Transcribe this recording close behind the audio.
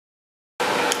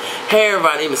Hey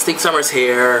everybody, Mystique Summers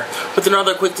here with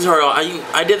another quick tutorial.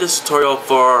 I did this tutorial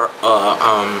for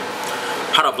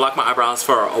how to block my eyebrows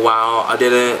for a while. I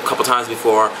did it a couple times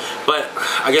before, but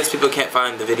I guess people can't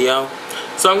find the video,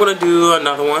 so I'm gonna do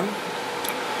another one.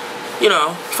 You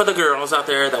know, for the girls out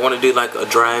there that want to do like a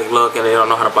drag look and they don't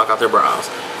know how to block out their brows.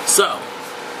 So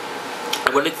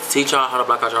I'm going to teach y'all how to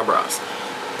block out your brows.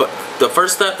 But the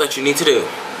first step that you need to do,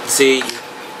 see,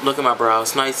 look at my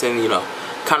brows, nice and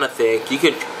kind of thick. You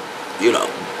could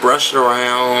brush it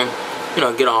around,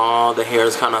 get all the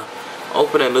hairs kind of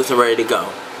open and loose and ready to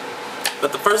go.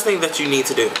 But the first thing that you need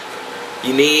to do,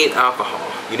 you need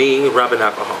alcohol. You need rubbing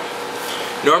alcohol.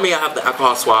 Normally I have the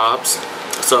alcohol swabs,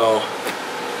 so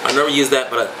I never use that,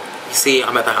 but you see,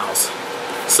 I'm at the house.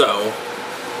 So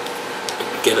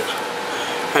get it.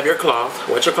 Have your cloth,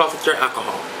 wet your cloth with your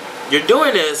alcohol. You're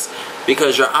doing this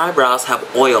because your eyebrows have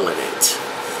oil in it.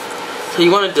 So you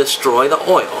want to destroy the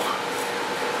oil.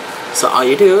 So all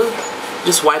you do,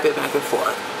 just wipe it back and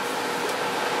forth.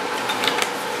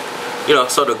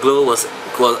 So the glue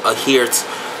will adhere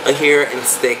and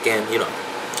stick and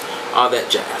all that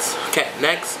jazz. Okay,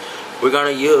 next we're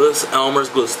gonna use Elmer's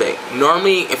glue stick.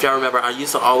 Normally, if y'all remember, I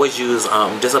used to always use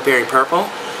Disappearing Purple,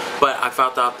 but I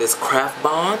found out this Craft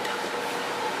Bond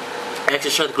extra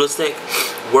strength glue stick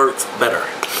works better.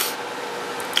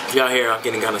 If y'all hear, I'm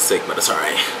getting kind of sick, but it's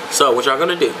alright. So what y'all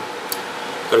gonna do?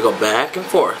 Gonna go back and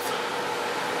forth.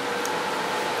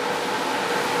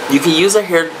 You can use the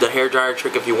hair dryer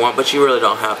trick if you want, but you really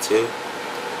don't have to.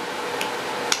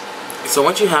 So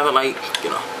once you have it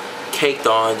caked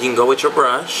on, you can go with your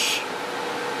brush.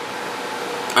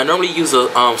 I normally use a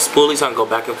spoolie so I can go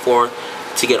back and forth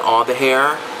to get all the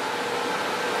hair.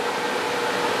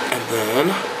 And then,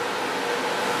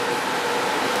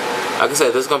 like I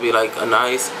said, this is going to be like a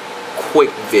nice,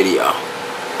 quick video.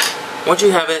 Once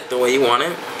you have it the way you want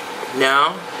it,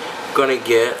 now, going to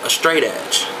get a straight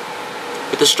edge.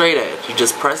 With the straight edge, you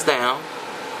just press down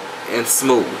and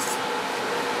smooth.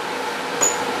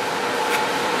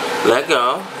 Let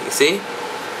go, you see?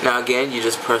 Now again, you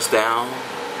just press down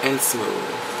and smooth.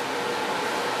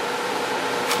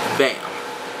 Bam.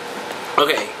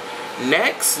 Okay,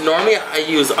 next, normally I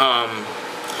use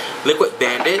liquid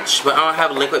bandage, but I don't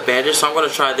have liquid bandage, so I'm going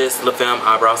to try this Le Femme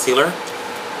eyebrow sealer.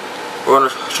 We're going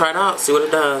to try it out, see what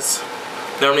it does.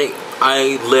 Normally,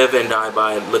 I live and die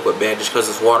by liquid bandage because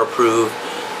it's waterproof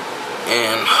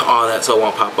and all that, so it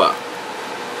won't pop up.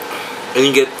 And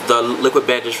you get the liquid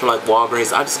bandage from like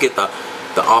Walgreens. I just get the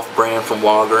off-brand from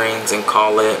Walgreens and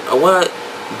call it what?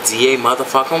 DA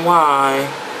motherfucking Y.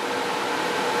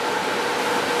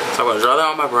 So I'm gonna draw that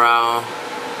on my brow.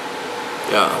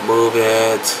 Yeah, move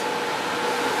it.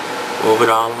 Move it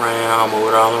all around. Move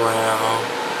it all around.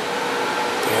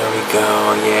 There we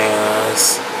go.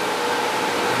 Yes.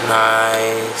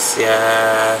 Nice.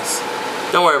 Yes.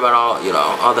 Don't worry about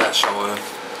all that showing.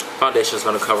 Foundation's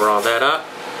gonna cover all that up.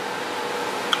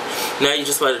 Now you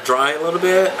just let it dry a little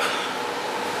bit.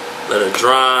 Let it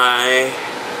dry.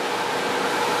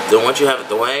 Then once you have it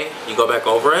the way, you go back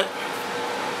over it.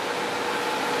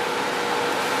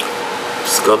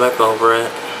 Just go back over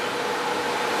it.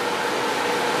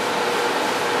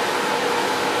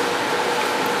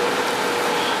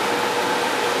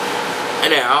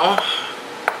 And now,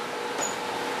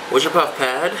 with your puff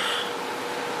pad,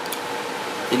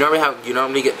 you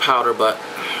normally get powder, but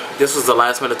this was the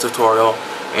last minute tutorial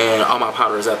and all my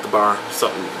powder is at the bar. So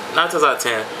 9 times out of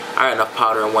 10, I got enough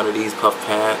powder in one of these puff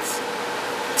pads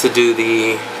to do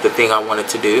the thing I wanted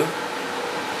to do.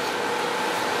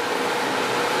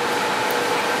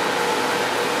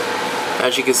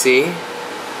 As you can see,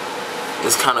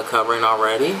 it's kind of covering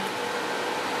already.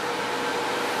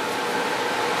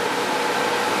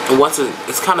 And once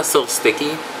it's kind of still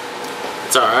sticky,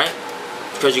 it's alright.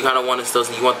 Because you kind of want it still,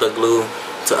 you want the glue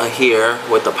to adhere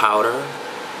with the powder.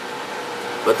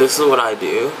 But this is what I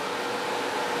do.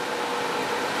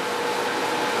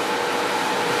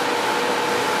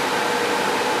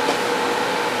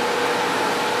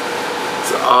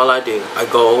 So all I do, I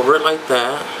go over it like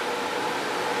that.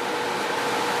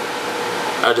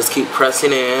 I just keep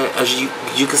pressing in. As you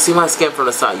can see my skin from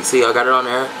the side. You see I got it on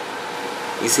there.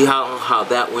 You see how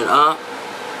that went up?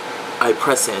 I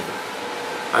press in.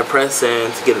 I press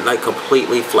in to get it like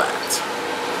completely flat.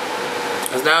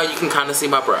 As now you can kind of see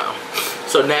my brow.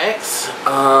 So next,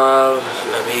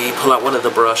 let me pull out one of the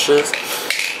brushes.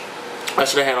 I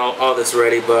should have had all this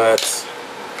ready, but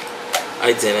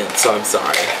I didn't, so I'm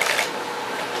sorry.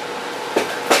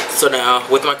 So now,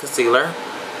 with my concealer,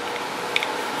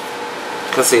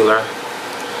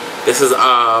 this is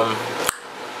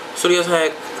Studio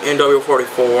Tech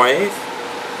NW45.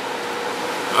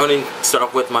 I'm going to start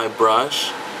off with my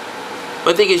brush.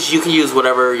 But the thing is, you can use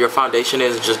whatever your foundation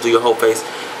is, just do your whole face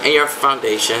and your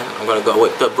foundation. I'm going to go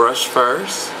with the brush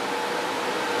first.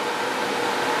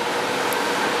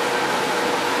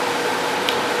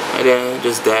 And then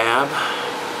just dab.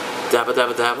 Dabba,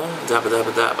 dabba, dabba, dabba,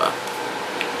 dabba, dabba.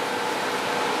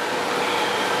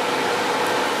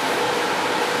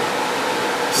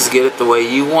 Just get it the way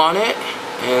you want it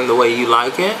and the way you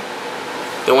like it.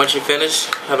 Then once you finish,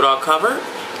 have it all covered,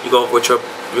 you go with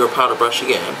your powder brush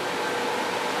again.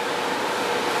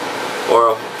 Or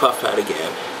a puff pad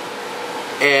again.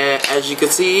 And as you can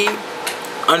see,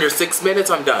 under 6 minutes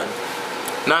I'm done.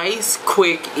 Nice,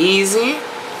 quick, easy.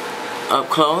 Up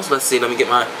close. Let's see,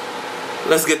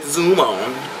 let's get the zoom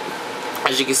on.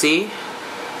 As you can see,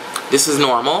 this is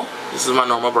normal. This is my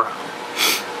normal brow.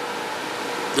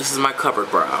 This is my covered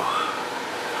brow.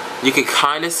 You can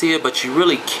kind of see it, but you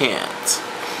really can't.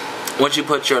 Once you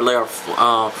put your layer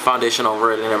of foundation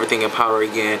over it and everything in powder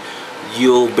again,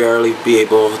 you'll barely be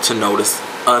able to notice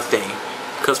a thing.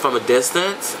 Because from a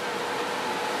distance,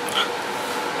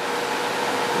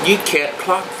 you can't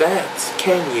clock that,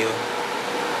 can you?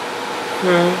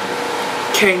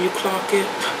 Can you clock it?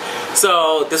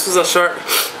 So this was a short,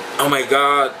 oh my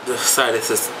god, this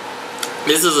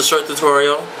is a short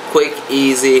tutorial, quick,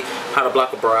 easy, how to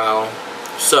block a brow.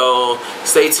 So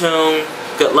stay tuned,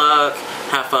 good luck,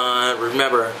 have fun.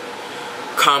 Remember,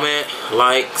 comment,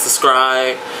 like,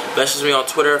 subscribe, message me on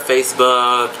Twitter,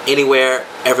 Facebook, anywhere,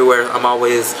 everywhere. I'm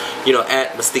always,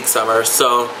 at Mystique Summer.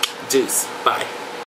 So deuce, bye.